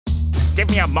give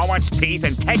me a moment's peace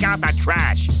and take out the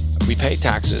trash. We pay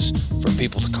taxes for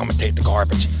people to come and take the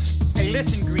garbage. Hey,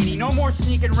 listen, Greenie, no more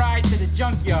sneaking rides to the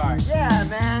junkyard. Yeah,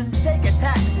 man, take a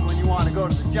taxi when you want to go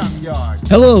to the junkyard.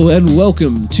 Hello and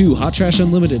welcome to Hot Trash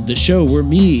Unlimited, the show where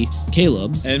me,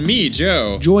 Caleb, and me,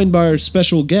 Joe, joined by our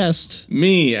special guest,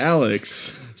 me, Alex,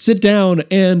 sit down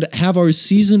and have our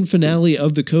season finale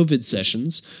of the COVID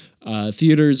sessions.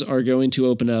 Theaters are going to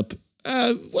open up,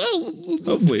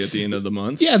 hopefully at the end of the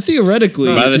month. Yeah, theoretically.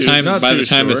 By the time sure.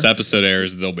 this episode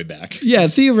airs, they'll be back. Yeah,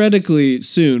 theoretically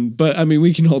soon, but I mean,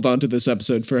 we can hold on to this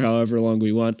episode for however long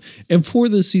we want. And for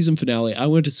the season finale, I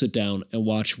want to sit down and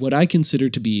watch what I consider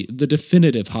to be the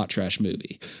definitive hot trash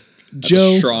movie. That's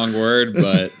Joe, a strong word,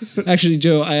 but... Actually,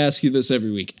 Joe, I ask you this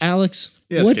every week. Alex,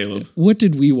 yes, Caleb. What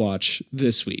did we watch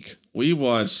this week? We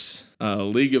watched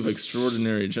League of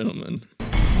Extraordinary Gentlemen.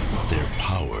 Their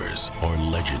powers are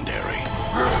legendary.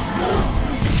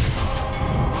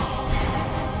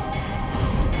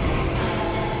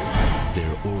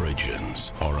 Their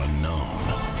origins are unknown.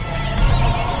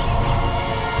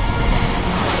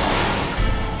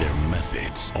 Their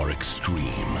methods are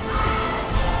extreme.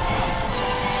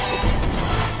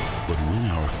 But when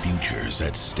our future's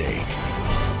at stake,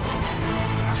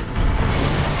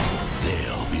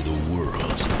 they'll be the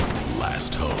world's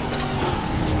last hope.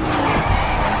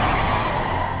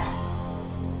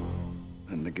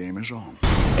 And the game is on.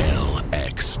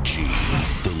 LXG,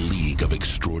 the League of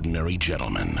Extraordinary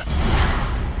Gentlemen.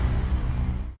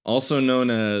 Also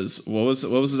known as, what was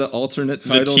the alternate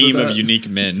title? The Team of Unique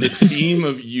Men. The Team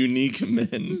of Unique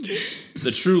Men.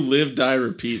 The true live, die,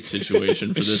 repeat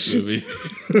situation for this movie.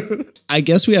 I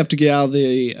guess we have to get out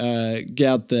the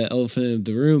elephant in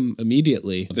the room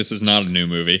immediately. This is not a new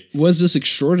movie. Was this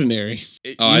extraordinary?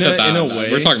 I thought that. In a way,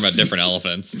 we're talking about different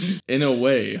elephants. In a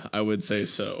way, I would say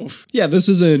so. Yeah, this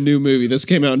is a new movie. This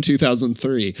came out in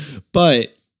 2003,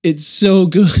 but it's so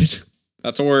good.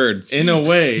 That's a word. In a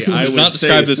way, I would not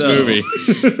describe this movie.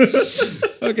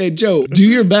 Okay, Joe, do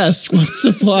your best. What's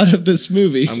the plot of this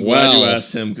movie? I'm glad you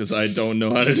asked him because I don't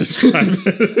know how to describe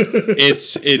it.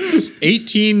 It's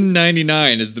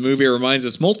 1899 as the movie reminds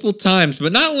us multiple times,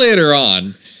 but not later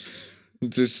on.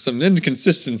 There's some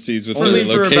inconsistencies with Only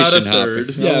the for location about a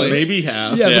third, hopping. maybe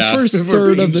half. Yeah, the first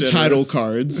third of the generous. title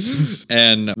cards.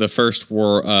 And the first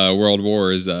World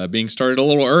War is being started a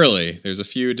little early. There's a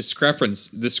few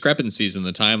discrepancies in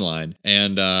the timeline.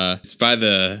 And it's by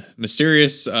the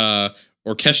mysterious operatic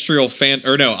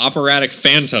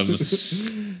phantom.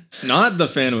 Not the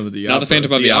Phantom of the Opera. Not the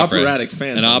Phantom of the Opera. Operatic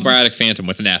Phantom. An operatic phantom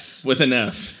with an F. With an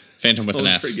F. Phantom with an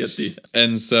F. Forget the...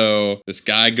 And so this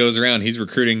guy goes around. He's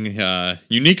recruiting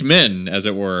unique men, as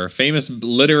it were, famous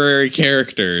literary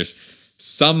characters,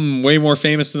 some way more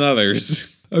famous than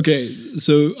others. Okay,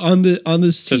 so on this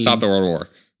team to stop the World War.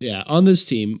 Yeah, on this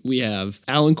team we have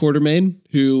Alan Quartermain,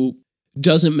 who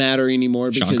doesn't matter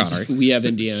anymore because we have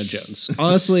Indiana Jones.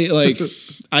 Honestly,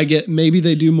 I get maybe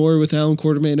they do more with Alan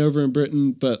Quartermain over in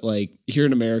Britain, but here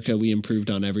in America, we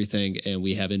improved on everything and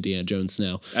we have Indiana Jones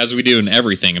now. As we do in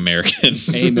everything American.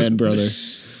 Amen, brother.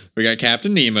 We got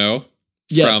Captain Nemo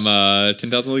from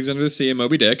 10,000 Leagues Under the Sea and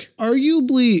Moby Dick.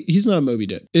 Arguably, he's not Moby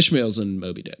Dick. Ishmael's in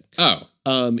Moby Dick. Oh.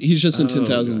 He's just in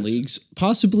 10,000 Leagues.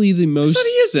 Possibly the most... I thought he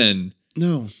is in.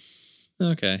 No.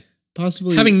 Okay.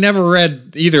 Possibly. Having never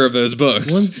read either of those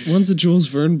books. One's a Jules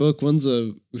Verne book, one's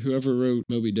a whoever wrote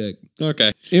Moby Dick.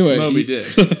 Okay. Anyway. Moby Dick.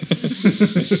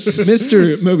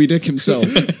 Mr. Moby Dick himself.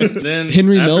 Then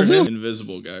Henry Melville?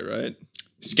 Invisible guy, right?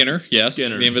 Skinner, yes.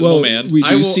 Skinner. The Invisible Man.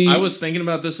 I was thinking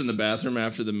about this in the bathroom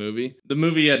after the movie. The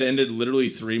movie had ended literally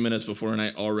 3 minutes before, and I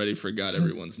already forgot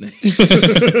everyone's name.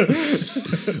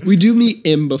 We do meet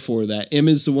M before that. M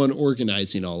is the one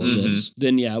organizing all of this.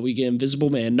 Then, we get Invisible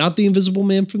Man. Not the Invisible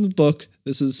Man from the book.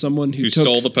 This is someone who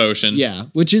stole the potion. Yeah,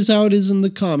 which is how it is in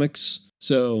the comics.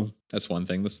 So... That's one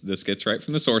thing. This gets right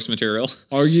from the source material.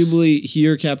 Arguably, he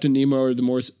or Captain Nemo are the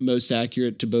most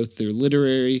accurate to both their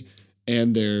literary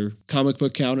and their comic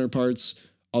book counterparts,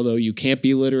 although you can't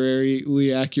be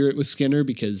literarily accurate with Skinner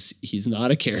because he's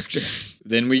not a character.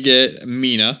 Then we get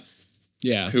Mina.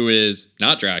 Yeah. Who is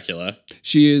not Dracula.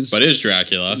 But is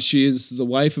Dracula. She is the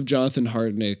wife of Jonathan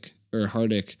Hardick,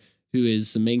 who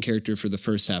is the main character for the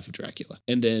first half of Dracula.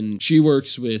 And then she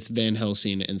works with Van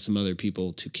Helsing and some other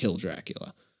people to kill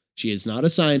Dracula. She is not a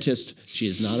scientist. She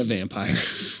is not a vampire.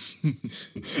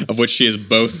 Of which she is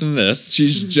both in this.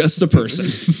 She's just a person.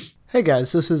 Hey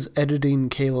guys, this is Editing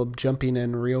Caleb jumping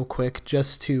in real quick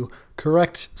just to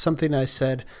correct something I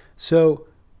said. So,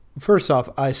 first off,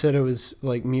 I said it was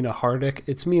like Mina Hardick.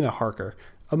 It's Mina Harker.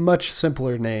 A much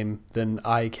simpler name than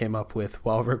I came up with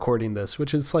while recording this,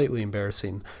 which is slightly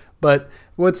embarrassing. But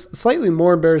what's slightly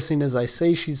more embarrassing is I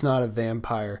say she's not a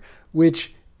vampire,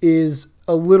 which is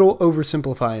a little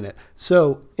oversimplifying it.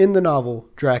 So in the novel,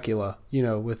 Dracula,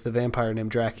 with the vampire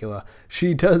named Dracula,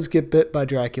 she does get bit by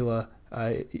Dracula.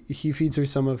 He feeds her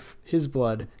some of his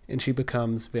blood and she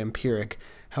becomes vampiric.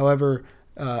 However,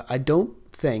 I don't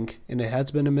think, and it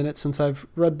has been a minute since I've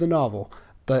read the novel,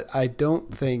 but I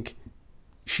don't think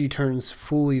she turns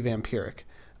fully vampiric.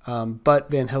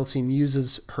 But Van Helsing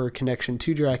uses her connection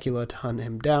to Dracula to hunt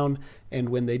him down, and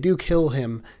when they do kill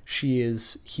him, she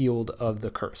is healed of the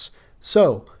curse.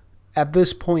 So, at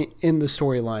this point in the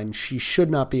storyline, she should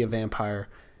not be a vampire,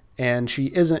 and she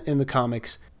isn't in the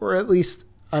comics, or at least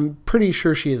I'm pretty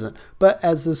sure she isn't. But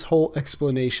as this whole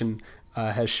explanation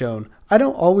has shown, I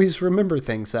don't always remember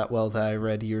things that well that I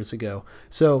read years ago.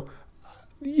 So,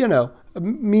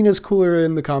 Mina's cooler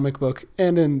in the comic book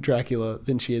and in Dracula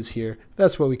than she is here.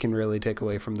 That's what we can really take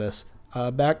away from this.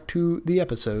 Back to the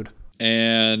episode.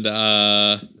 And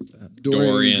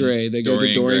Dorian Gray. They go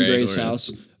to Dorian Gray's house,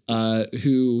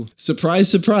 who, surprise,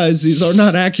 surprise, these are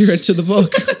not accurate to the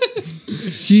book.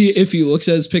 If he looks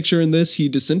at his picture in this, he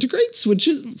disintegrates, which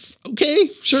is okay,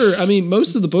 sure. I mean,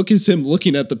 most of the book is him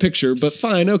looking at the picture, but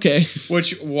fine, okay.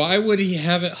 Why would he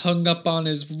have it hung up on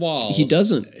his wall? He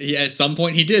doesn't. Yeah, at some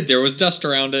point he did. There was dust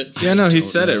around it. Yeah, no, he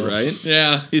said it, right?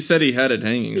 Yeah. He said he had it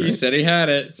hanging, right? He said he had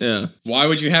it. Yeah. Why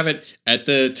would you have it at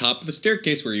the top of the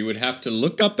staircase where you would have to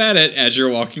look up at it as you're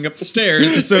walking up the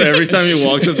stairs? So every time he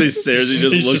walks up these stairs, he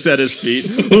just looks at his feet.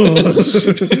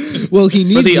 Well, he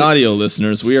needs For the audio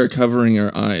listeners, we are covering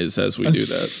our eyes as we do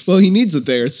that. Well, he needs it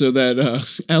there so that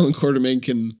Alan Quartermain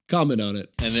can comment on it.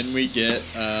 And then we get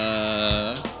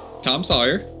Tom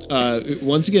Sawyer.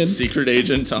 Once again, Secret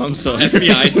Agent Tom Sawyer.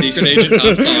 FBI Secret Agent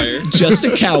Tom Sawyer. Just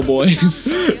a cowboy.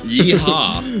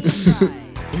 Yeehaw.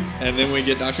 And then we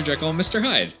get Dr. Jekyll and Mr.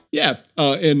 Hyde. Yeah,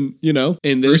 and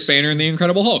in this, Bruce Banner and the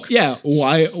Incredible Hulk. Yeah,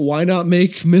 why not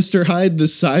make Mr. Hyde the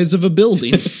size of a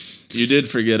building? You did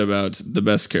forget about the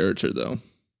best character, though.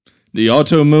 The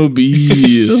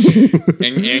automobile.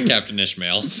 and Captain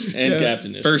Ishmael. And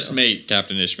Captain Ishmael. First mate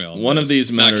Captain Ishmael. One of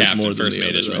these matters Captain, more than first the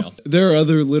mate other, Ishmael. There are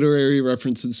other literary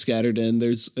references scattered in.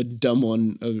 There's a dumb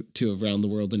one to Around the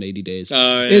World in 80 Days.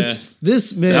 Oh, yeah. It's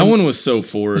this, man. That one was so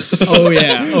forced. Oh,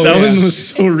 yeah. That one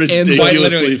was so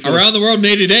ridiculously forced. Around the World in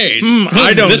 80 days.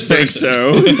 I don't think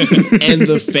so. And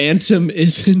the Phantom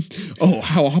isn't. Oh,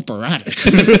 how operatic.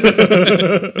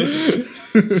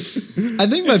 I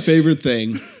think my favorite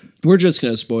thing, we're just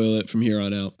going to spoil it from here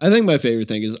on out. I think my favorite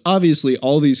thing is obviously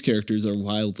all these characters are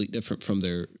wildly different from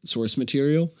their source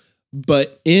material,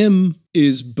 but M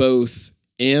is both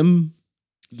M,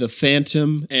 the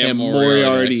Phantom, and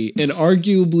Moriarty, and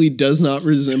arguably does not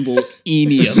resemble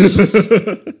any of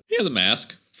those. He has a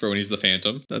mask for when he's the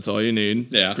Phantom. That's all you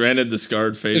need. Yeah. Granted, the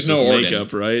scarred face There's is no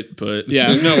makeup, right? But yeah.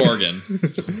 There's no organ.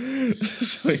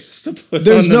 So he has to put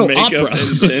There's on no the makeup opera.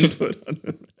 and then put on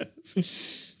the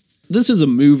mask. This is a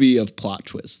movie of plot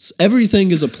twists.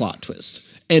 Everything is a plot twist,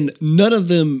 and none of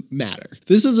them matter.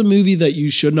 This is a movie that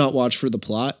you should not watch for the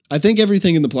plot. I think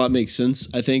everything in the plot makes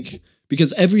sense. I think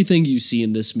because everything you see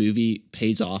in this movie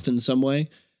pays off in some way.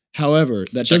 However,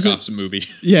 that Chekhov's movie.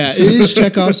 Yeah, it is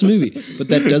Chekhov's movie, but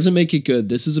that doesn't make it good.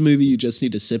 This is a movie you just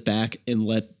need to sit back and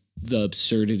let the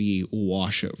absurdity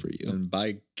wash over you. And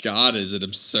by God, is it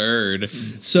absurd.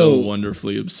 So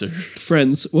wonderfully absurd.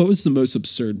 Friends, what was the most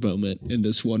absurd moment in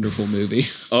this wonderful movie?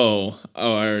 Oh,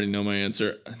 I already know my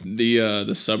answer.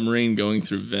 The submarine going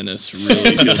through Venice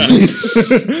really killed me.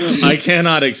 I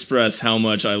cannot express how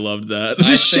much I loved that.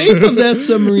 The shape of that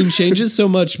submarine changes so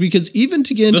much because even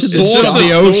to get into the source of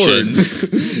the ocean,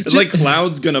 ocean, it's like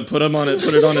Cloud's gonna put it on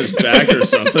his back or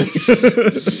something.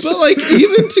 But like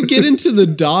even to get into the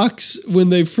docks when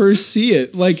they first see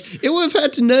it, like it would have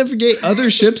had to navigate other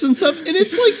ships and stuff, and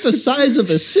it's like the size of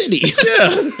a city.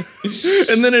 Yeah.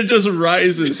 And then it just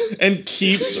rises and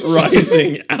keeps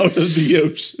rising out of the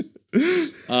ocean.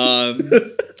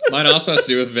 Mine also has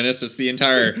to do with Venice. It's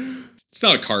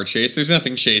not a car chase. There's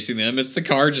nothing chasing them. It's the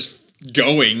car just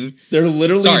going. They're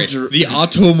literally the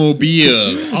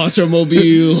automobile.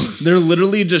 Automobile. They're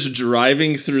literally just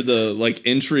driving through the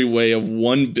entryway of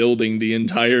one building the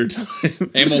entire time.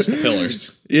 And multiple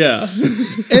pillars. Yeah.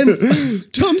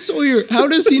 And Tom Sawyer, how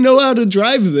does he know how to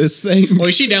drive this thing? Well,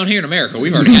 you see, down here in America,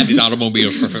 we've already had these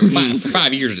automobiles for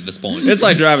 5 years at this point. It's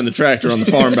like driving the tractor on the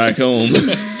farm back home.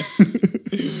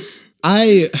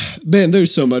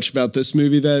 There's so much about this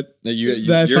movie that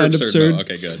I find absurd.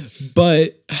 Okay, good.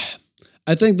 But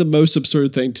I think the most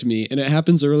absurd thing to me, and it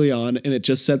happens early on, and it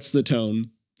just sets the tone.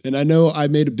 And I know I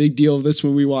made a big deal of this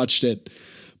when we watched it,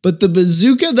 but the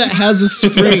bazooka that has a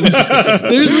spring.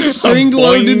 There's a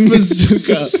spring-loaded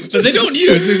bazooka that they don't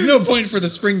use. There's no point for the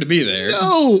spring to be there.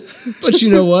 No, but you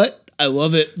know what? I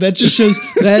love it. That just shows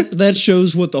that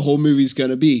shows what the whole movie's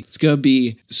gonna be. It's gonna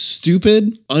be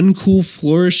stupid, uncool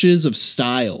flourishes of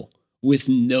style with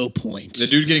no point. The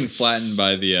dude getting flattened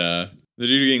by the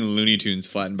dude getting Looney Tunes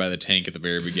flattened by the tank at the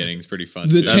very beginning is pretty fun.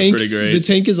 That's pretty great. The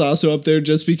tank is also up there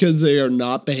just because they are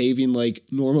not behaving like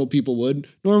normal people would.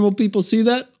 Normal people see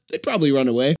that, they'd probably run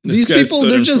away. These guy people,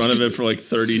 they're just in front of it for like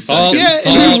 30 seconds.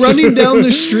 Yeah, and they're running down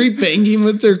the street banging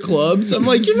with their clubs. I'm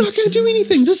like, you're not going to do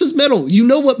anything. This is metal. You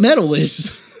know what metal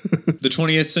is. The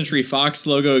 20th Century Fox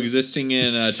logo existing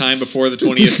in a time before the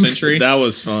 20th century. That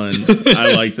was fun.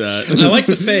 I like that. I like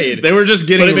the fade. They were just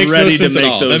getting ready to make those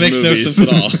movies. That makes no sense at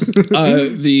all.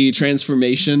 The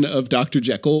transformation of Dr.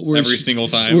 Jekyll. Every single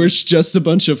time. Where it's just a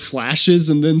bunch of flashes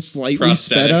and then slightly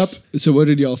sped up. So what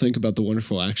did y'all think about the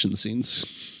wonderful action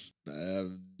scenes?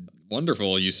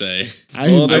 Wonderful, you say. I'd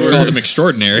call them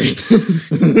extraordinary.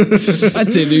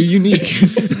 I'd say they're unique.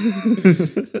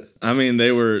 I mean,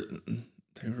 they were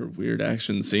weird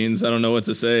action scenes. I don't know what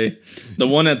to say. The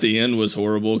one at the end was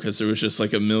horrible because there was just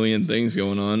like a million things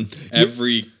going on.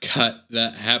 Every cut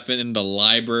that happened in the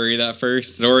library, that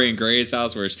first Dorian Gray's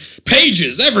house, where it's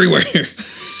pages everywhere.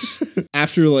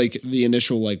 After like the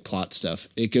initial like plot stuff,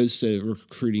 it goes to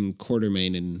recruiting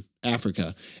Quartermain in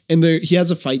Africa, and he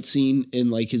has a fight scene in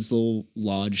like his little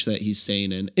lodge that he's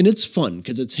staying in, and it's fun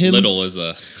because it's him. Little is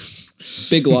a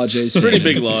big lodge. Pretty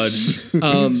big lodge.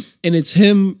 And it's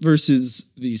him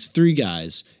versus these three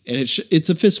guys, and it's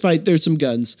a fist fight. There's some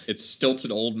guns. It's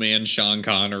stilted old man Sean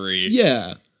Connery.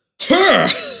 Yeah.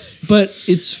 But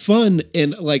it's fun,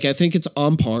 and like I think it's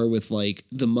on par with like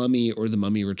The Mummy or The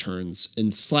Mummy Returns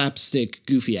and slapstick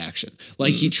goofy action.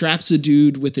 Like he traps a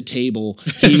dude with a table,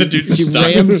 he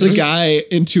rams a guy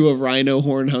into a rhino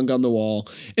horn hung on the wall,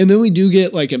 and then we do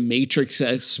get like a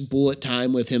Matrix-esque bullet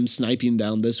time with him sniping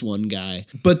down this one guy.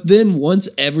 But then once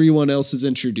everyone else is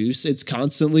introduced, it's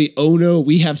constantly, oh no,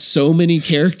 we have so many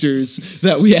characters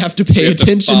that we have to pay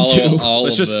attention to.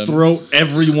 Let's just throw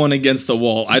everyone against the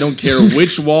wall. I don't care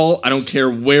which wall. I don't care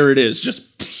where it is.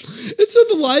 Just it's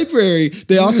in the library.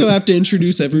 They also have to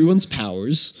introduce everyone's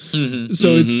powers,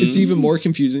 so it's even more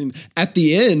confusing. At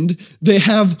the end, they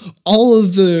have all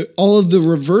of the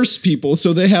reverse people.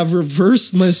 So they have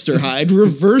reverse Mr. Hyde,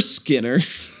 reverse Skinner,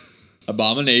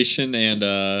 Abomination, and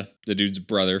the dude's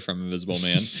brother from Invisible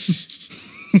Man.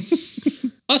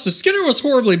 Also, Skinner was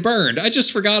horribly burned. I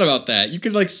just forgot about that. You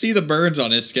could like see the burns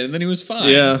on his skin, and then he was fine.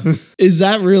 Yeah. Is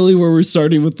that really where we're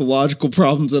starting with the logical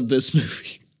problems of this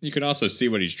movie? You can also see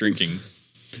what he's drinking.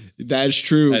 That is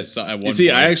true. At one point.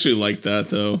 I actually like that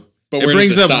though. But it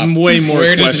brings up way more questions.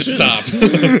 Where does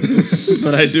it stop?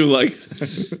 But I do like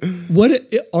that. What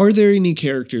are there any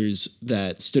characters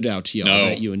that stood out to y'all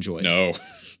that you enjoyed? No.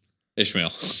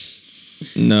 Ishmael.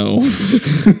 No.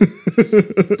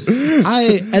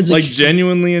 I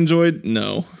genuinely enjoyed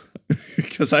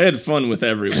because I had fun with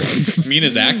everyone.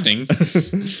 Mina's acting.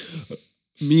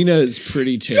 Mina is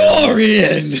pretty terrible.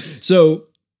 Dorian! So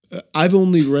I've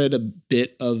only read a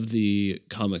bit of the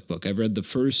comic book. I've read the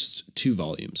first 2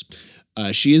 volumes.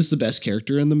 She is the best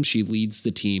character in them. She leads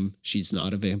the team. She's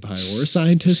not a vampire or a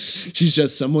scientist. She's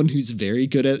just someone who's very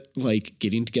good at like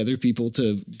getting together people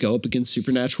to go up against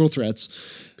supernatural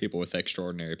threats. People with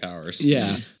extraordinary powers.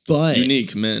 Yeah, but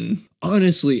unique men.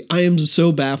 Honestly, I am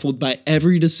so baffled by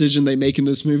every decision they make in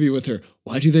this movie with her.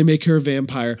 Why do they make her a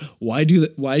vampire? Why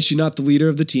is she not the leader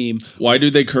of the team? Why do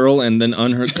they curl and then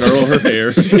curl her hair?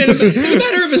 In the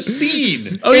matter of a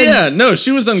scene. No,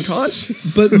 she was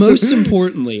unconscious. But most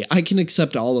importantly, I can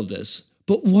accept all of this.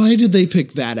 But why did they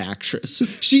pick that actress?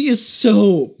 She is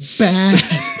so bad.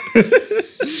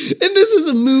 And this is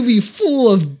a movie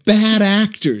full of bad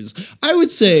actors. I would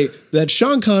say that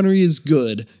Sean Connery is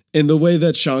good in the way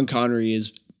that Sean Connery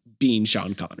is being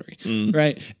Sean Connery,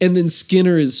 right? And then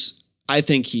Skinner is, I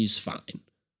think he's fine.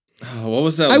 Oh, what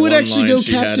was that? I would actually go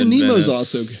Captain Nemo's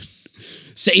also good.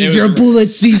 Save your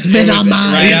bullets, these men are mine.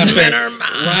 Right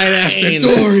after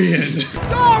Dorian.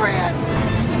 Dorian!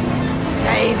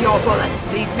 Save your bullets,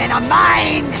 these men are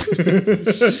mine!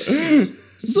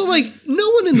 So, like, no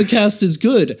one in the cast is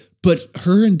good, but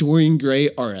her and Dorian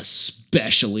Gray are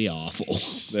especially awful.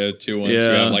 The 2 ones who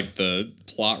have, like, the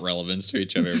plot relevance to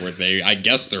each other, where I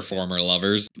guess they're former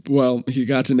lovers. Well, you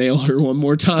got to nail her one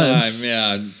more time.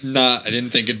 I didn't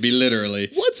think it'd be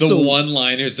literally. What's the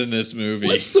one-liners in this movie?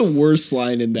 What's the worst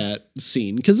line in that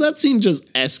scene? Because that scene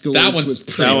just escalates. That one's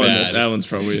pretty bad. That one's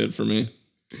probably it for me.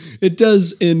 It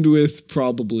does end with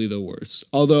probably the worst.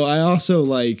 Although I also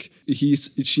like she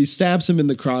stabs him in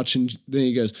the crotch and then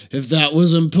he goes, "If that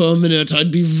wasn't permanent,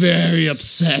 I'd be very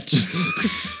upset."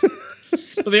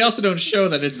 But they also don't show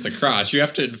that it's the crotch. You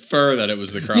have to infer that it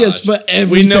was the crotch. Yes, but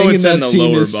everything know it's in that in the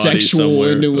scene lower is body sexual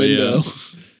somewhere, innuendo. yeah.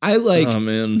 I like, Oh,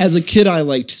 man. as a kid, I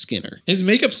liked Skinner. His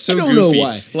makeup's so I don't goofy. know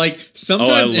why. Like, I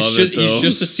sometimes love it, though. he's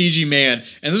just a CG man.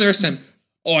 And then the rest of the time,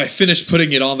 I finished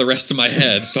putting it on the rest of my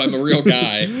head, so I'm a real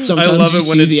guy. Sometimes I love you it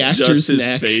when see it's the actor's just his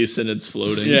neck. face and it's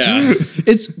floating. Yeah.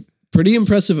 It's pretty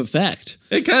impressive effect,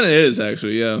 It kind of is,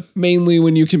 actually, yeah. mainly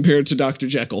when you compare it to Dr.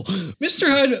 Jekyll. Mr.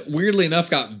 Hyde, weirdly enough,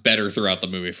 got better throughout the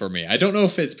movie for me. I don't know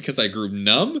if it's because I grew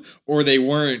numb or they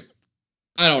weren't.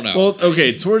 I don't know. Well,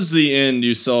 okay, towards the end,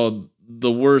 you saw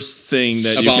the worst thing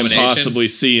that you can Abomination. possibly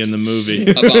see in the movie.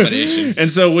 Abomination.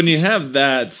 And so when you have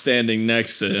that standing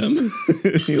next to him,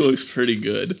 he looks pretty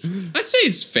good. I'd say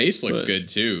his face looks But- good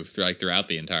too, throughout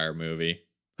the entire movie.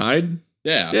 Hyde?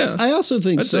 Yeah. Yeah. I also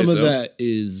think I'd some say of so. that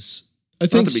is. I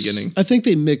think the beginning. I think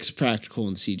they mix practical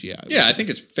and CGI. Yeah, I think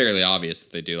it's fairly obvious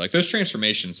that they do. Like those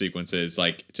transformation sequences,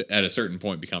 like at a certain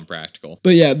point, become practical.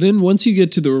 But yeah, then once you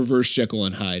get to the reverse Jekyll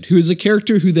and Hyde, who is a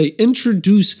character who they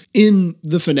introduce in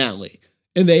the finale.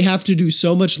 And they have to do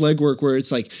so much legwork where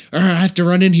it's like, I have to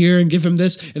run in here and give him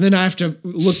this, and then I have to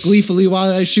look gleefully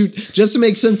while I shoot, just to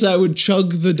make sense I would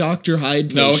chug the Dr.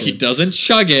 Hyde potion. No, he doesn't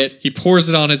chug it. He pours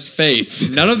it on his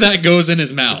face. None of that goes in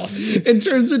his mouth. It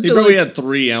turns into He probably like, had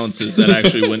 3 ounces that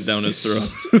actually went down his throat.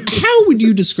 how would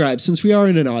you describe, since we are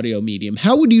in an audio medium,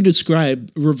 how would you describe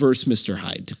reverse Mr.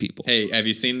 Hyde to people? Hey, have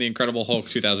you seen The Incredible Hulk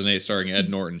 2008 starring Ed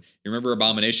Norton? You remember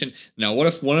Abomination? Now, what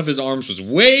if one of his arms was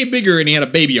way bigger and he had a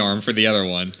baby arm for the other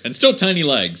one? And still tiny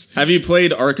legs. Have you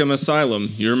played Arkham Asylum?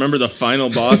 You remember the final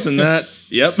boss in that?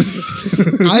 Yep.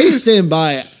 I stand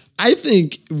by. I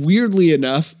think, weirdly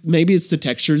enough, maybe it's the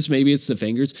textures, maybe it's the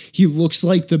fingers. He looks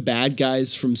like the bad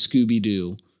guys from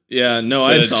Scooby-Doo. Yeah, no,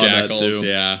 I saw Jackals, that too.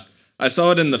 Yeah. I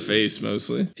saw it in the face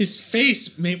mostly. His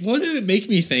face, what did it make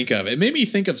me think of? It made me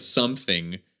think of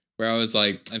something where I was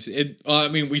like,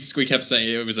 we kept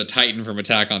saying it was a Titan from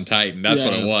Attack on Titan. That's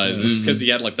what it was. It's because he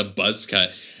had like the buzz cut.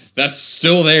 That's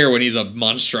still there when he's a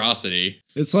monstrosity.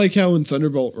 It's like how when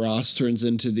Thunderbolt Ross turns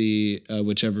into the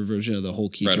whichever version of the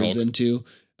Hulk he Red turns Hulk. into,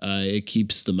 it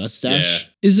keeps the mustache.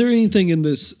 Yeah. Is there anything in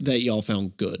this that y'all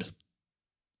found good?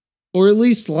 Or at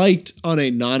least liked on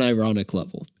a non-ironic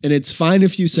level? And it's fine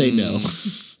if you say no.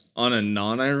 On a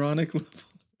non-ironic level?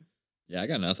 Yeah, I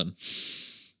got nothing.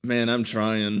 Man, I'm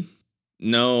trying.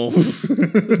 No.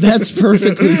 That's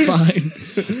perfectly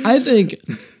fine. I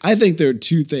think there are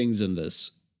 2 things in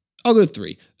this. I'll go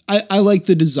 3. I like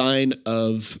the design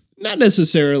of not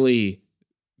necessarily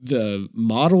the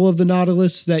model of the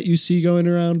Nautilus that you see going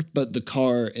around, but the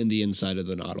car and the inside of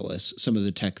the Nautilus. Some of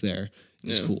the tech there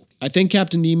is cool. I think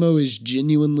Captain Nemo is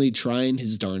genuinely trying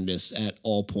his darndest at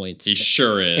all points. He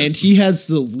sure is. And he has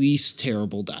the least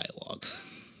terrible dialogue.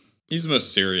 He's the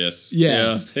most serious.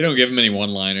 Yeah. They don't give him any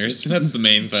one-liners. That's the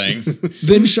main thing.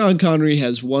 Then Sean Connery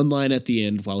has one line at the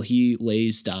end while he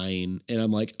lays dying, and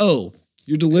I'm like, oh,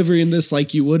 you're delivering this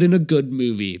like you would in a good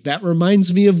movie. That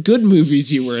reminds me of good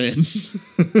movies you were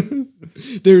in.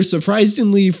 They're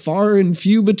surprisingly far and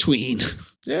few between.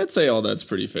 Yeah, I'd say all that's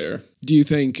pretty fair. Do you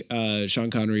think Sean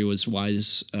Connery was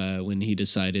wise when he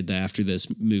decided that after this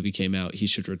movie came out, he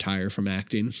should retire from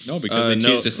acting? No, because they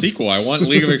teased a sequel. I want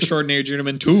League of Extraordinary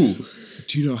Gentlemen 2.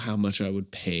 Do you know how much I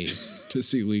would pay to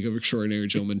see League of Extraordinary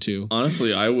Gentlemen 2?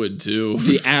 Honestly, I would too.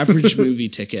 The average movie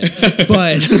ticket,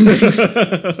 but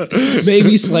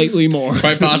maybe slightly more.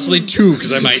 Quite possibly 2,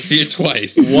 because I might see it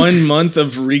twice. 1 month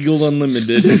of Regal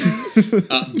Unlimited.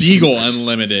 Beagle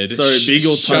Unlimited. Sorry,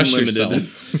 Beagle Time Shush Limited.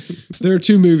 yourself. There are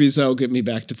 2 movies that'll get me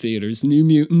back to theaters: New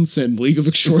Mutants and League of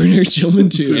Extraordinary Gentlemen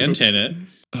 2. And Tenet.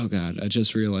 Oh God, I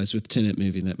just realized with Tenet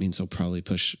movie, that means they'll probably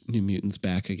push New Mutants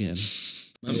back again.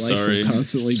 My life sorry. will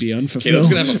constantly be unfulfilled.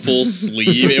 Caleb's going to have a full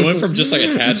sleeve. It went from just like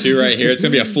a tattoo right here. It's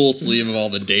going to be a full sleeve of all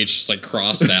the dates just like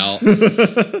crossed out.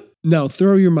 Now,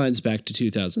 throw your minds back to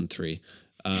 2003.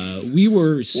 We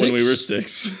were 6. When we were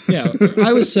 6. Yeah,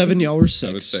 I was 7, y'all were 6.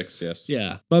 I was 6, yes.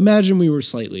 Yeah, but imagine we were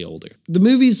slightly older. The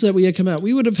movies that we had come out,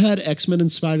 we would have had X-Men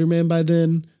and Spider-Man by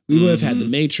then. We would have had The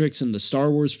Matrix and the Star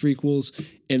Wars prequels.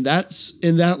 And that's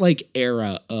in that like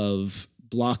era of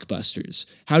blockbusters.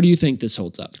 How do you think this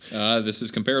holds up? This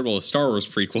is comparable to Star Wars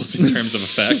prequels in terms of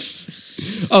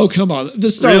effects. Oh, come on. The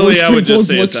Star Really, Wars I would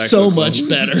just prequels say look it's so actual much clones.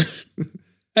 better.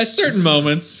 At certain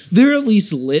moments. They're at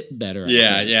least lit better. I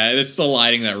think. Yeah. It's the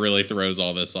lighting that really throws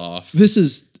all this off. This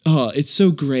is, it's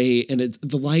so gray and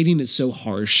the lighting is so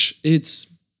harsh. It's,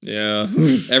 Yeah.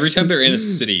 Every time they're in a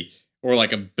city, Or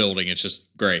like a building, it's just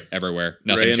gray everywhere.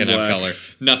 Nothing Gray can and have black. color.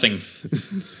 Nothing.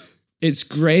 It's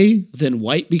gray, then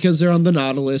white because they're on the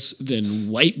Nautilus, then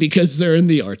white because they're in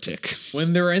the Arctic.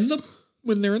 When they're in the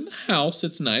house,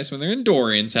 it's nice. When they're in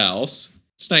Dorian's house,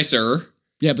 it's nicer.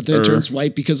 Yeah, but then it turns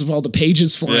white because of all the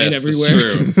pages flying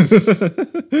everywhere.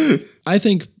 That's true. I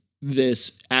think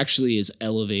this actually is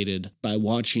elevated by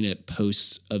watching it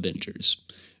post Avengers.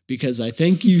 Because I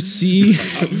think you see...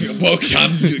 Well,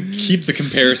 keep the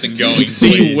comparison going, See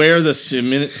please. where the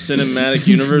cinematic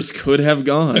universe could have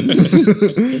gone.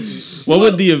 What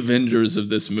would the Avengers of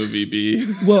this movie be?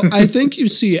 Well, I think you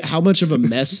see how much of a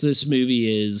mess this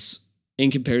movie is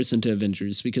in comparison to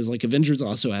Avengers, because like Avengers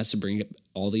also has to bring up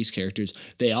all these characters.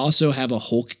 They also have a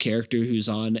Hulk character who's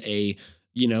on a,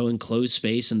 enclosed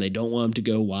space and they don't want him to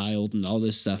go wild and all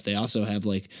this stuff. They also have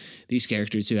like these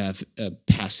characters who have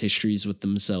past histories with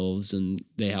themselves and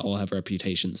they all have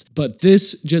reputations. But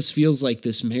this just feels like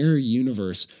this mirror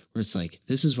universe where it's like,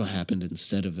 this is what happened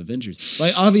instead of Avengers.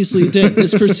 Like, obviously it did.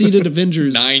 This preceded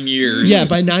Avengers. 9 years. Yeah,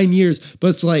 by 9 years. But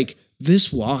it's like,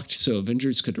 this walked so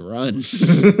Avengers could run.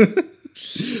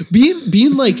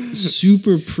 Being like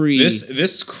super pre.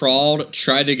 This crawled,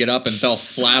 tried to get up, and fell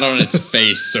flat on its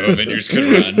face so Avengers could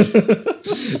run.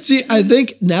 See, I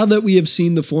think now that we have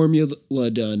seen the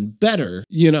formula done better,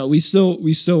 we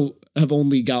still have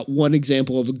only got one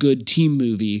example of a good team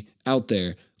movie out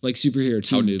there, like superhero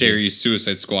team movie. How dare you?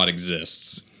 Suicide Squad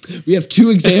exists. We have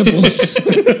two examples.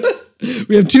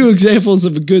 We have two examples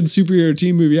of a good superhero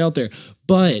team movie out there.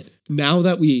 But now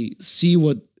that we see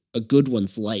what a good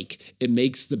one's like, it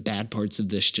makes the bad parts of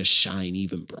this just shine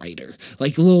even brighter.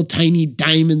 Like little tiny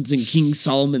diamonds in King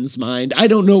Solomon's mind. I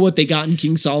don't know what they got in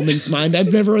King Solomon's mind.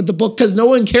 I've never read the book because no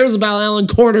one cares about Alan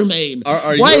Quartermain.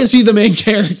 Why is he the main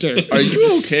character? Are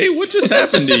you okay? What just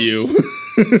happened to you?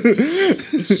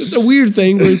 It's a weird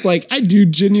thing where it's like, I do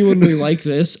genuinely like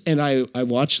this, and I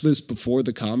watched this before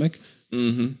the comic.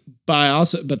 Mm-hmm. But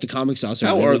the comics also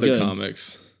How really are the good.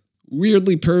 comics?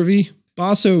 Weirdly pervy, but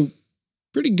also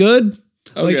pretty good.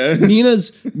 Okay. Like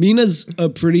Mina's a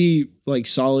pretty like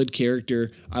solid character.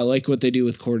 I like what they do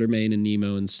with Quartermain and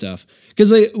Nemo and stuff.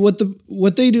 Because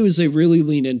what they do is they really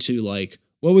lean into like,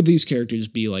 what would these characters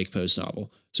be like post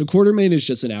novel? So Quartermain is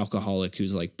just an alcoholic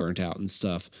who's like burnt out and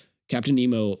stuff. Captain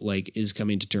Nemo like is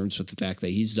coming to terms with the fact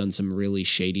that he's done some really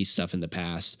shady stuff in the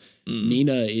past.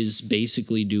 Mina is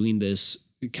basically doing this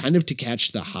kind of to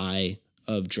catch the high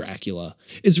of Dracula.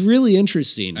 It's really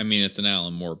interesting. I mean, it's an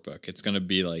Alan Moore book. It's going to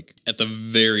be like, at the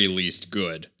very least,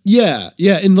 good. Yeah.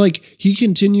 And like he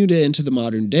continued it into the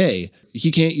modern day.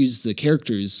 He can't use the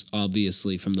characters,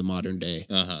 obviously, from the modern day.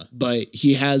 But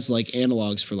he has like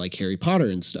analogs for like Harry Potter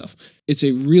and stuff. It's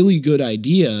a really good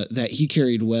idea that he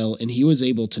carried well, and he was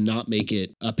able to not make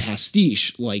it a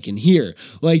pastiche like in here.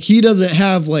 Like he doesn't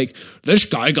have like, this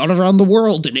guy got around the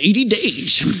world in 80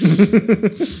 days.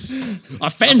 A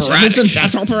phantom, isn't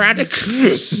that operatic?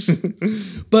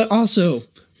 But also,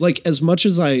 like, as much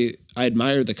as I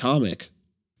admire the comic,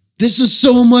 this is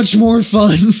so much more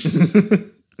fun.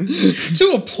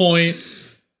 To a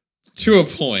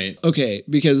point. Okay,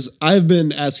 because I've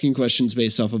been asking questions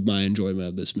based off of my enjoyment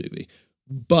of this movie.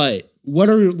 But what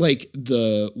are like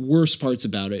the worst parts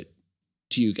about it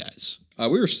to you guys?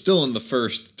 We were still in the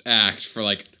first act for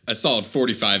like a solid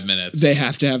 45 minutes. They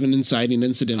have to have an inciting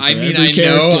incident. For I mean, every I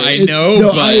character. know,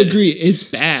 No, but I agree. It's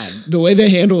bad. The way they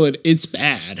handle it, it's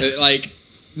bad. Like,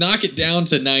 knock it down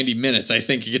to 90 minutes. I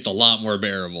think it gets a lot more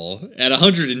bearable. At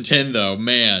 110, though,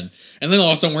 man. And then all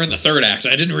of a sudden, we're in the third act.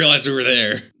 And I didn't realize we were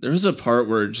there. There was a part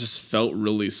where it just felt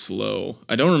really slow.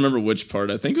 I don't remember which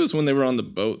part. I think it was when they were on the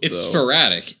boat. It's though.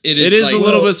 sporadic. It is like, a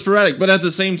little bit sporadic, but at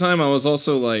the same time, I was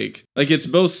also like it's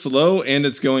both slow and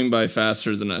it's going by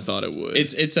faster than I thought it would.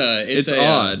 It's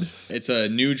odd. It's a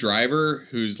new driver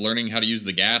who's learning how to use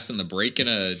the gas and the brake in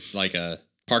a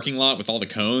parking lot with all the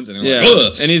cones, and they're like,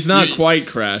 ugh. And he's not quite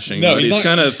crashing. No, but he's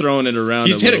kind of throwing it around.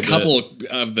 He's hit a couple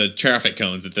of the traffic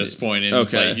cones at this point, and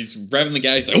it's like he's revving the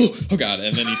gas. He's like, oh god,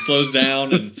 and then he slows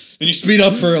down, and then you speed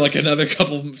up for like another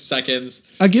couple seconds.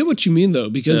 I get what you mean though,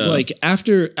 because like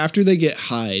after they get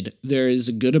Hyde, there is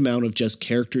a good amount of just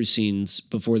character scenes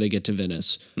before they get to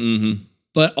Venice. Mm-hmm.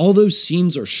 But all those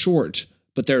scenes are short.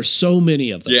 But there are so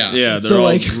many of them. Yeah, they're all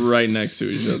like right next to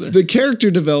each other. The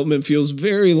character development feels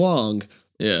very long.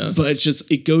 Yeah. But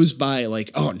it goes by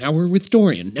like, oh, now we're with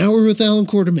Dorian. Now we're with Alan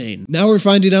Quartermain. Now we're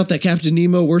finding out that Captain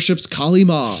Nemo worships Kali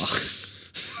Ma.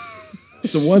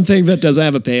 It's the one thing that doesn't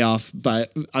have a payoff,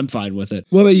 but I'm fine with it.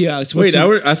 What about you, Alex?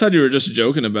 I thought you were just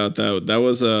joking about that. That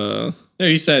was No,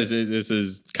 he says this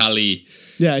is Kali.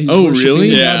 Yeah. He's Oh, really?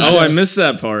 Yeah. Oh, I missed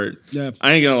that part. Yeah.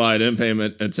 I ain't gonna lie, I didn't pay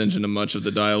attention to much of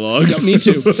the dialogue. Don't need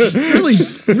to.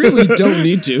 really don't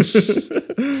need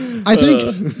to. I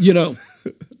think,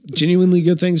 genuinely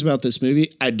good things about this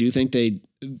movie. I do think they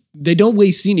don't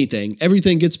waste anything.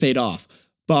 Everything gets paid off.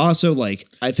 But also,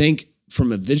 I think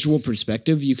from a visual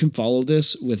perspective, you can follow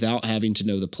this without having to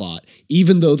know the plot,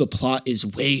 even though the plot is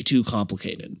way too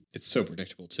complicated. It's so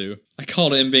predictable too. I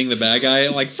called him being the bad guy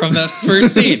from that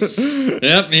first scene.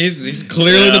 Yep, he's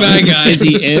clearly the bad guy. Is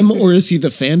he M, or is he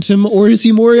the Phantom, or is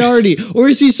he Moriarty, or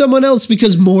is he someone else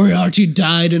because Moriarty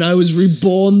died and I was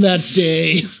reborn that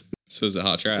day? So is it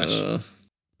hot trash?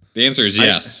 The answer is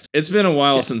yes. It's been a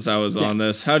while since I was on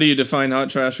this. How do you define hot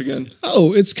trash again?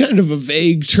 Oh, it's kind of a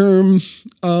vague term.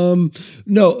 No,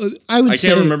 I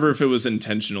can't remember if it was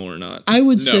intentional or not. I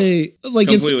would say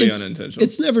completely unintentional.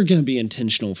 It's never going to be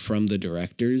intentional from the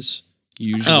directors.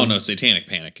 Usually, oh no, Satanic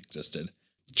Panic existed.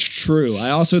 True.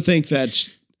 I also think that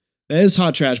is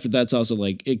hot trash, but that's also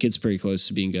it gets pretty close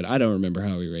to being good. I don't remember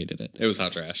how we rated it. It was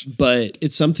hot trash. But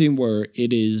it's something where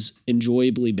it is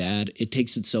enjoyably bad. It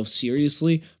takes itself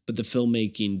seriously, but the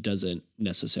filmmaking doesn't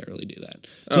necessarily do that.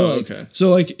 So okay.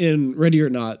 So in Ready or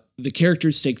Not, the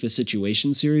characters take the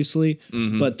situation seriously,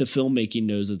 but the filmmaking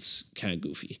knows it's kind of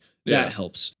goofy. Yeah. That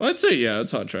helps. Well, I'd say,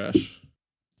 it's hot trash.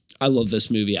 I love this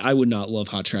movie. I would not love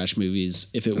hot trash movies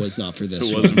if it was not for this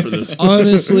if it wasn't for this one.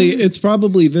 Honestly, it's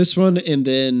probably this one and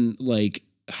then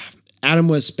Adam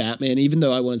West Batman, even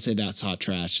though I wouldn't say that's hot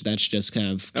trash. That's just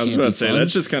kind of I was about to say,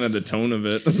 that's just kind of the tone of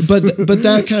it. but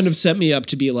that kind of set me up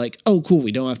to be oh, cool,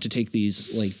 we don't have to take these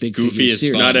big goofy is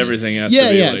serious. Not everything has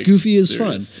to be goofy is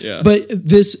serious. fun. Yeah. But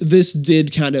this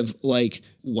did kind of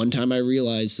one time I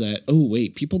realized that, oh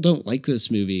wait, people don't like this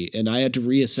movie, and I had to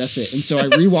reassess it, and so I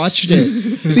rewatched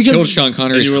it. This killed Sean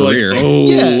Connery's career.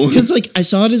 Yeah, because I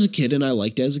saw it as a kid, and I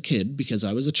liked it as a kid because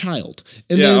I was a child.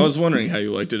 And I was wondering how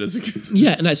you liked it as a kid.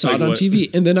 Yeah, and I saw it on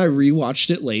TV, and then I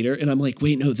rewatched it later, and I'm like,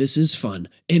 wait, no, this is fun,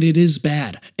 and it is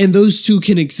bad, and those two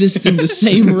can exist in the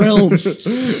same realm.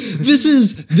 This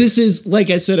is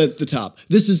like I said at the top,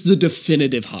 this is the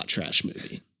definitive hot trash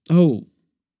movie. Oh.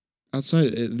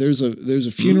 Outside, there's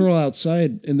a funeral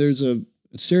outside, and there's a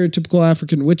stereotypical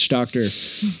African witch doctor,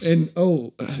 and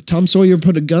Tom Sawyer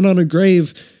put a gun on a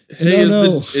grave. Hey,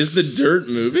 is the dirt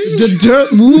moving? The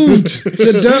dirt moved.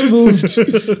 The dirt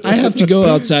moved. I have to go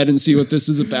outside and see what this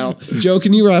is about. Joe,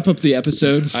 can you wrap up the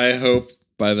episode? I hope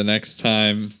by the next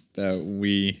time that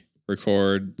we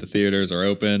record, the theaters are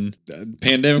open.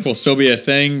 Pandemic will still be a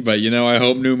thing, but I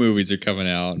hope new movies are coming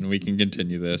out and we can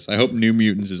continue this. I hope New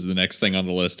Mutants is the next thing on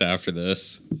the list after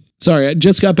this. Sorry, I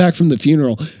just got back from the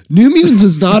funeral. New Mutants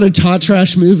is not a hot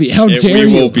trash movie. How dare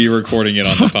you? We will be recording it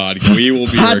on the podcast. We will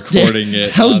be recording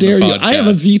it. How dare you? I have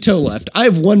a veto left. I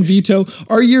have one veto.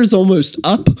 Our year's almost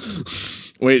up.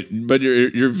 Wait, but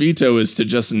your veto is to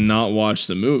just not watch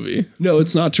the movie. No,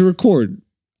 it's not to record.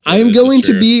 I'm going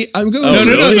to. No.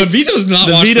 The veto's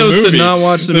not watch the movie. The veto's to not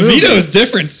watch the movie. The veto is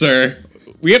different, sir.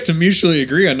 We have to mutually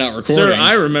agree on not recording. Sir,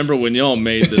 I remember when y'all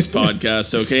made this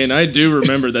podcast, okay? And I do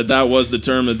remember that was the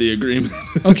term of the agreement.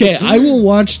 Okay, I will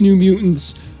watch New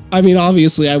Mutants. I mean,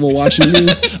 obviously, I will watch New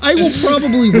Mutants. I will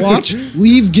probably watch,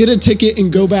 leave, get a ticket,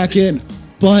 and go back in.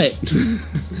 But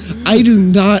I do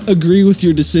not agree with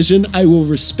your decision. I will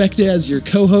respect it as your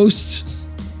co-host.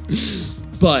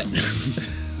 But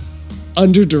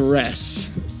under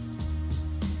duress.